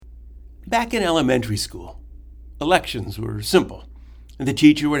Back in elementary school, elections were simple. The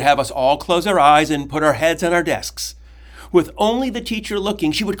teacher would have us all close our eyes and put our heads on our desks. With only the teacher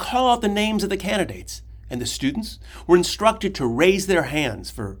looking, she would call out the names of the candidates, and the students were instructed to raise their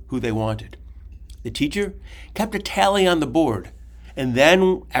hands for who they wanted. The teacher kept a tally on the board, and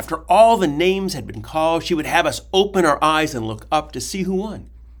then, after all the names had been called, she would have us open our eyes and look up to see who won.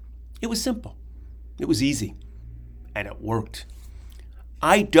 It was simple. It was easy. And it worked.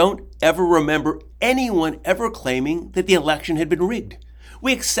 I don't ever remember anyone ever claiming that the election had been rigged.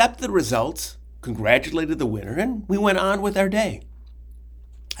 We accepted the results, congratulated the winner, and we went on with our day.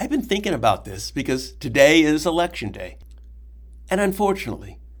 I've been thinking about this because today is election day. And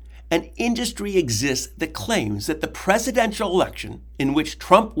unfortunately, an industry exists that claims that the presidential election in which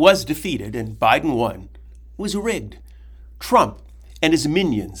Trump was defeated and Biden won was rigged. Trump and his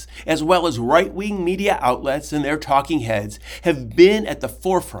minions, as well as right-wing media outlets and their talking heads, have been at the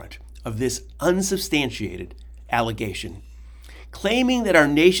forefront of this unsubstantiated allegation. Claiming that our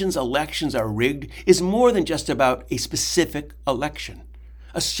nation's elections are rigged is more than just about a specific election.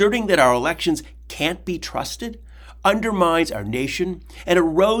 Asserting that our elections can't be trusted undermines our nation and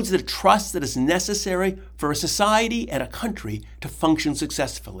erodes the trust that is necessary for a society and a country to function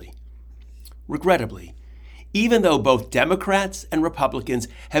successfully. Regrettably, even though both Democrats and Republicans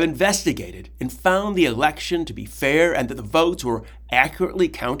have investigated and found the election to be fair and that the votes were accurately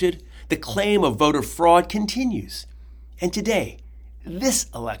counted, the claim of voter fraud continues. And today, this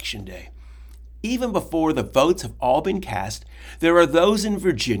election day, even before the votes have all been cast, there are those in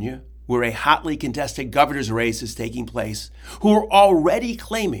Virginia, where a hotly contested governor's race is taking place, who are already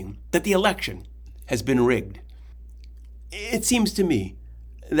claiming that the election has been rigged. It seems to me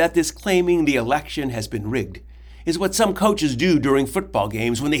that this claiming the election has been rigged is what some coaches do during football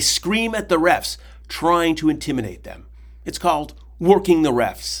games when they scream at the refs, trying to intimidate them. It's called working the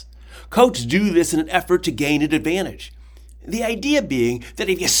refs. Coaches do this in an effort to gain an advantage. The idea being that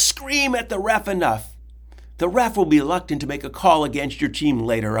if you scream at the ref enough, the ref will be reluctant to make a call against your team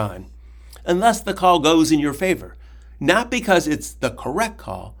later on, unless the call goes in your favor, not because it's the correct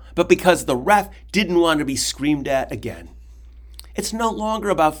call, but because the ref didn't want to be screamed at again. It's no longer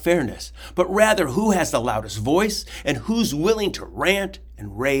about fairness, but rather who has the loudest voice and who's willing to rant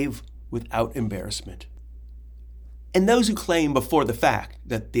and rave without embarrassment. And those who claim before the fact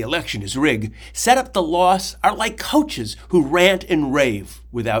that the election is rigged, set up the loss, are like coaches who rant and rave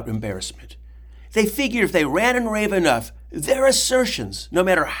without embarrassment. They figure if they rant and rave enough, their assertions, no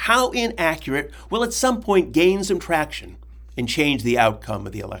matter how inaccurate, will at some point gain some traction and change the outcome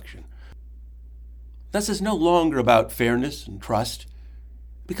of the election. Thus, it's no longer about fairness and trust.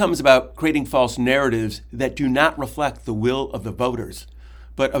 It becomes about creating false narratives that do not reflect the will of the voters,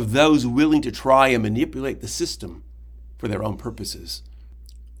 but of those willing to try and manipulate the system for their own purposes.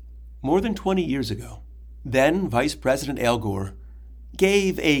 More than 20 years ago, then Vice President Al Gore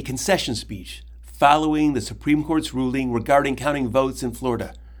gave a concession speech following the Supreme Court's ruling regarding counting votes in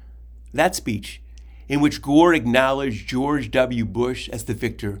Florida. That speech, in which Gore acknowledged George W. Bush as the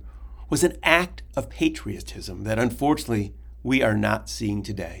victor, was an act of patriotism that unfortunately we are not seeing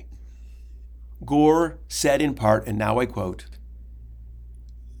today. Gore said in part, and now I quote,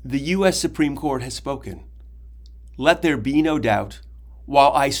 "The U.S. Supreme Court has spoken. Let there be no doubt,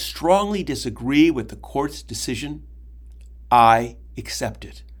 while I strongly disagree with the court's decision, I accept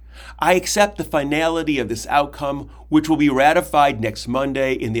it. I accept the finality of this outcome, which will be ratified next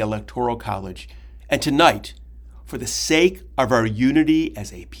Monday in the Electoral College. And tonight, for the sake of our unity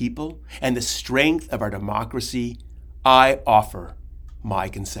as a people and the strength of our democracy, I offer my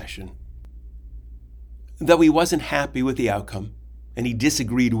concession." Though he wasn't happy with the outcome, and he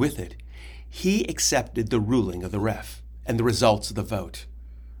disagreed with it, he accepted the ruling of the ref and the results of the vote.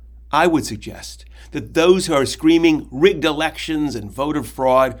 I would suggest that those who are screaming rigged elections and voter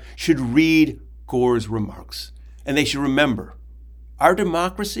fraud should read Gore's remarks, and they should remember our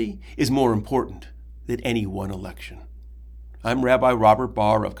democracy is more important than any one election. I'm Rabbi Robert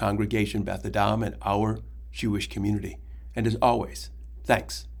Barr of Congregation Beth Adam and our Jewish community. And as always,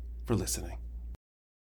 thanks for listening.